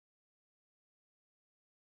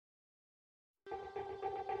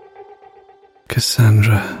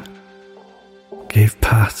Cassandra gave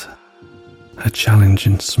Pat a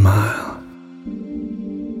challenging smile.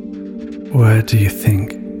 "Where do you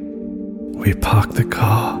think we parked the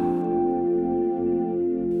car?"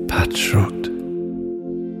 Pat shrugged.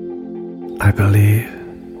 "I believe,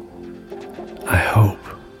 I hope,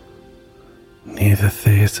 near the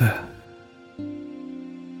theatre."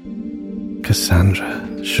 Cassandra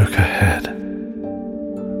shook her head.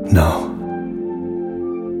 "No,"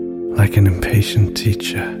 like an impatient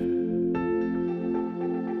teacher.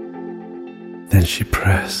 Then she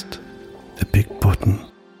pressed the big button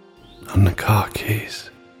on the car keys,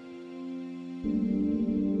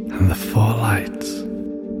 and the four lights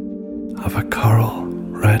of a coral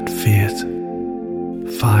red Fiat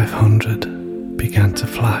 500 began to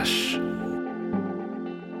flash.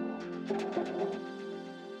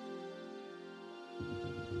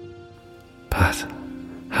 Pat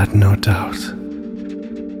had no doubt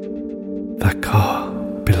that car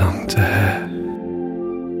belonged to her.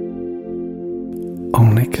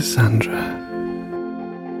 Only Cassandra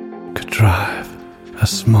could drive a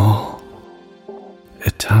small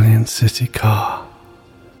Italian city car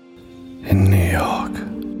in New York.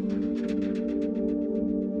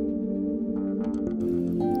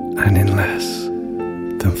 And in less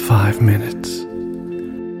than 5 minutes,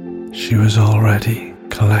 she was already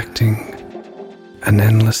collecting an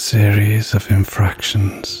endless series of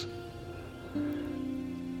infractions,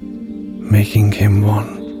 making him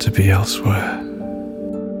want to be elsewhere.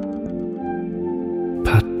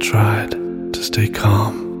 Pat tried to stay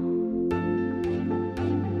calm,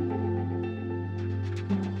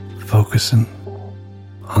 focusing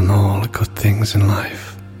on all the good things in life,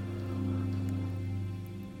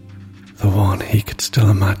 the one he could still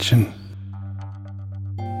imagine,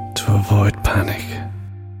 to avoid panic.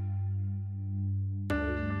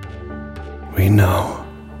 "We know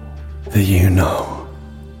that you know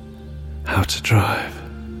how to drive,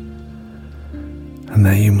 and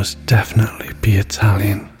that you must definitely be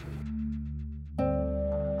Italian."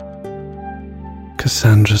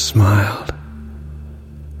 Cassandra smiled,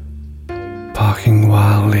 parking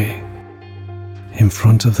wildly in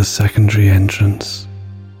front of the secondary entrance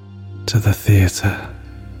to the theatre.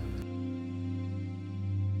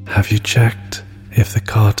 "Have you checked if the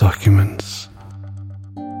car documents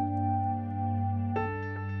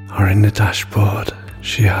are in the dashboard?"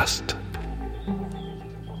 she asked.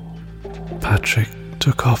 Patrick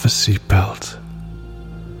took off his seatbelt,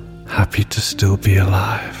 happy to still be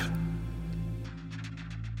alive.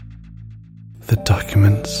 "The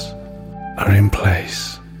documents are in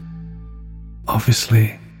place.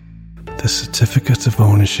 Obviously, the certificate of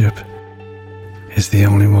ownership is the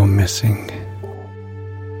only one missing."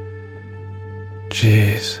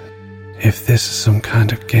 Jeez, if this is some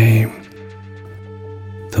kind of game,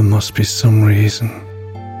 there must be some reason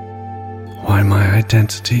why my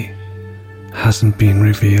identity hasn't been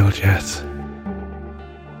revealed yet.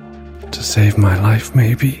 To save my life,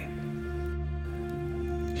 maybe?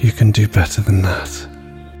 You can do better than that.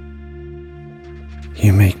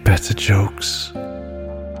 You make better jokes.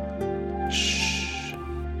 Shh.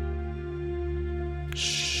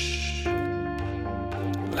 Shh.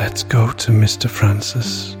 Let's go to Mr.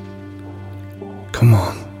 Francis. Come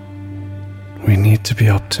on. We need to be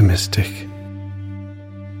optimistic.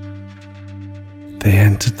 They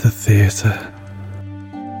entered the theatre.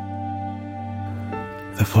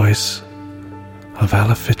 The voice of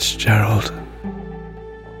Ella Fitzgerald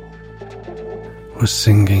was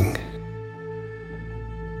singing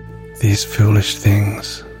 "These Foolish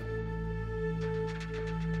Things,"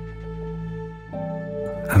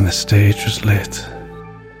 and the stage was lit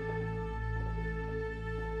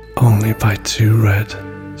only by 2 red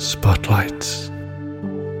spotlights.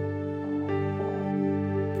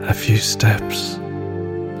 A few steps,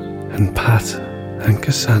 and Pat and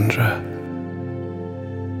Cassandra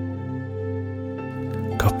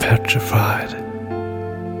got petrified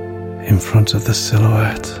in front of the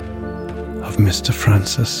silhouette of Mr.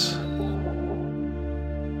 Francis,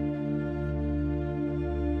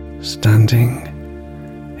 standing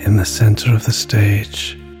in the center of the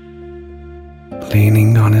stage,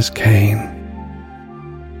 leaning on his cane,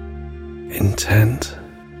 intent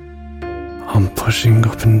on pushing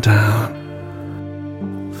up and down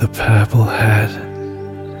the purple head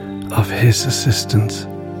of his assistant,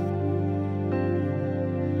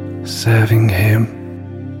 serving him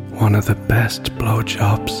one of the best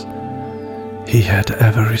blowjobs he had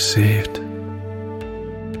ever received.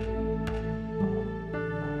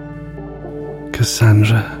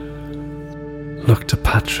 Cassandra looked at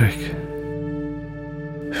Patrick,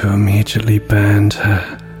 who immediately burned her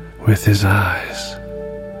with his eyes.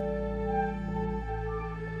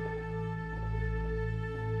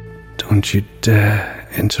 Don't you dare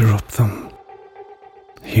interrupt them,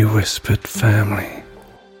 he whispered firmly.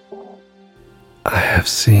 I have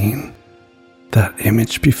seen that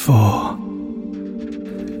image before.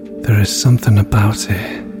 There is something about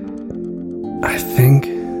it. I think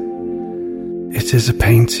it is a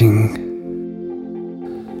painting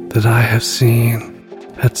that I have seen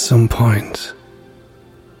at some point,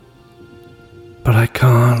 but I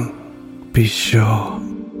can't be sure.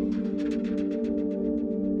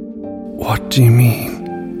 What do you mean?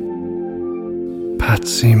 Pat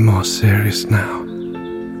seemed more serious now.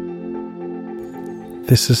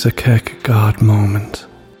 This is a Kierkegaard moment.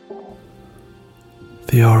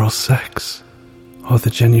 The oral sex or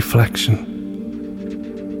the genuflection.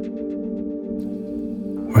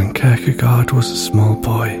 When Kierkegaard was a small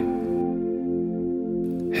boy,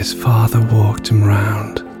 his father walked him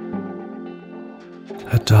round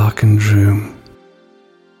a darkened room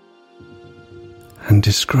and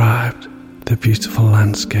described the beautiful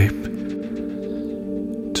landscape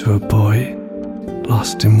to a boy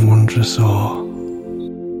lost in wondrous awe.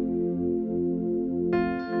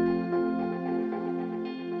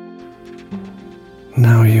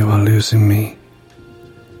 Now you are losing me.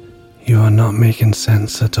 You are not making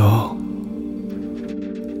sense at all.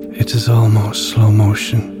 It is almost slow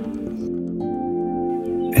motion.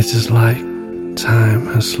 It is like time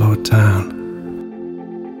has slowed down.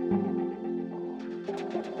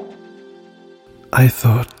 I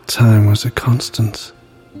thought time was a constant.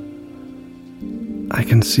 I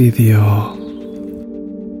can see the awe.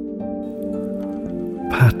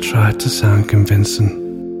 Pat tried to sound convincing.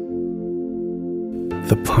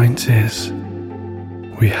 The point is,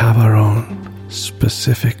 we have our own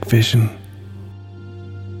specific vision.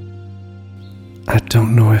 I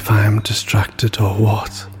don't know if I am distracted or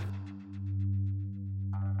what,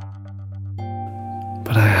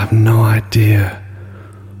 but I have no idea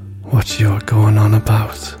what you are going on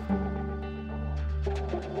about.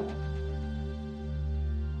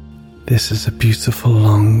 This is a beautiful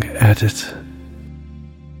long edit.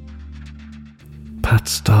 Pat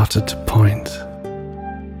started to point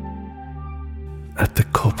at the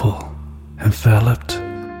couple enveloped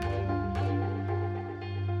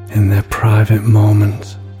in their private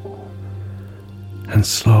moment and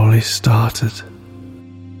slowly started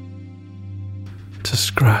to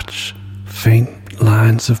scratch faint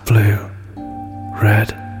lines of blue,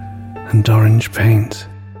 red and orange paint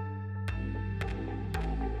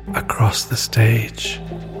across the stage.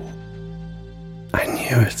 I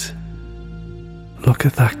knew it. Look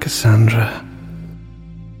at that, Cassandra.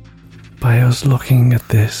 By us looking at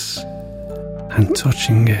this and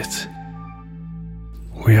touching it,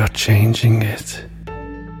 we are changing it.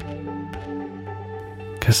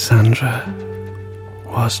 Cassandra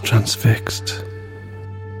was transfixed.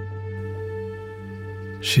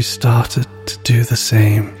 She started to do the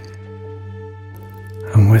same,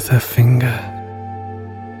 and with her finger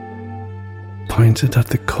pointed at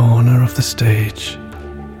the corner of the stage,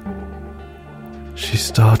 she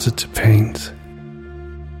started to paint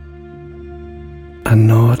a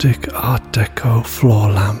Nordic Art Deco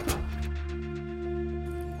floor lamp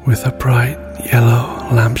with a bright yellow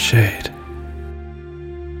lampshade.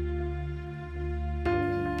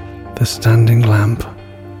 The standing lamp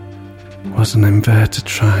was an inverted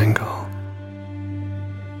triangle,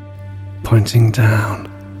 pointing down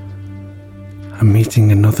and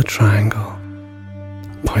meeting another triangle,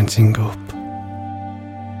 pointing up.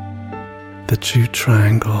 The two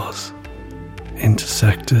triangles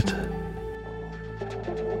intersected,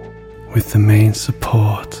 with the main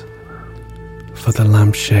support for the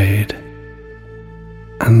lampshade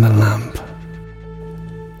and the lamp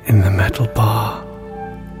in the metal bar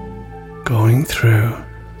going through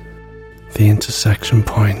the intersection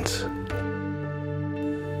point.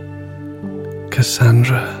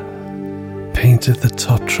 Cassandra painted the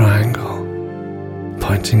top triangle,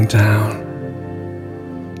 pointing down,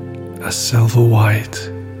 a silver white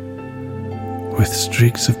with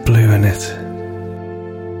streaks of blue in it,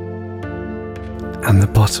 and the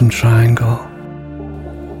bottom triangle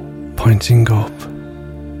pointing up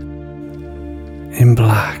in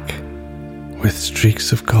black with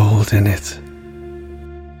streaks of gold in it.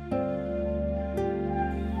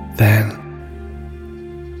 Then,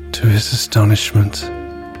 to his astonishment,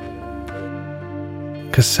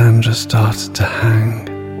 Cassandra started to hang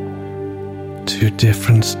two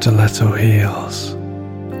different stiletto heels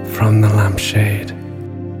from the lampshade.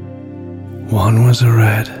 One was a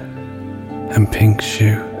red and pink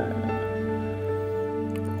shoe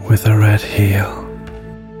with a red heel.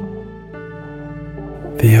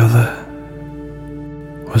 The other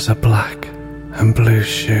was a black and blue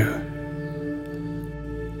shoe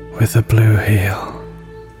with a blue heel.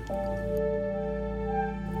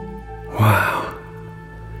 Wow,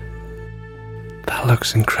 that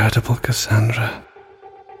looks incredible, Cassandra.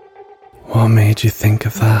 What made you think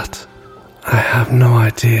of that? I have no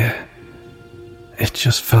idea. It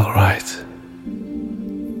just felt right.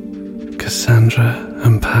 Cassandra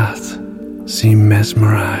and Pat seemed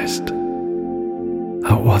mesmerized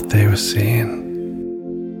at what they were seeing.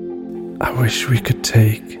 I wish we could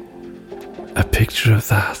take a picture of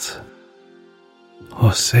that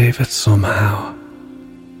or save it somehow.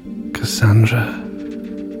 Cassandra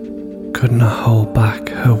could not hold back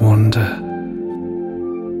her wonder.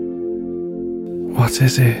 What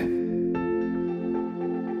is it?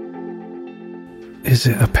 Is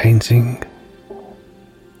it a painting?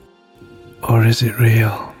 Or is it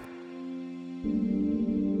real?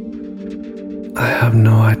 I have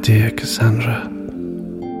no idea, Cassandra.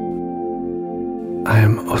 I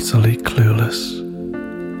am utterly clueless.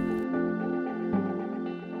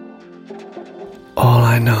 All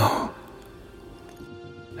I know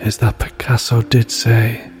is that Picasso did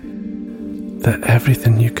say that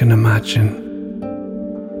everything you can imagine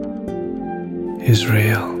is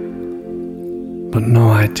real, but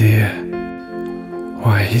no idea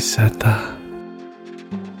why he said that.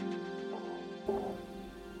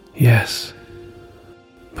 Yes,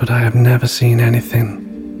 but I have never seen anything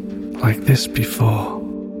like this before,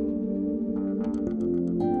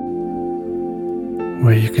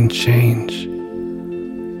 where you can change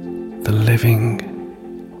the living,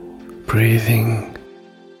 breathing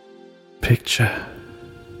picture.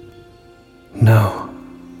 No,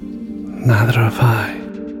 neither have I.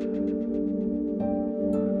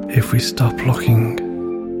 If we stop looking,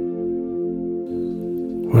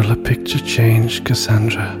 will a picture change,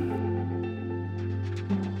 Cassandra?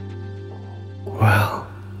 Well,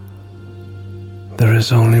 there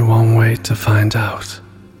is only one way to find out.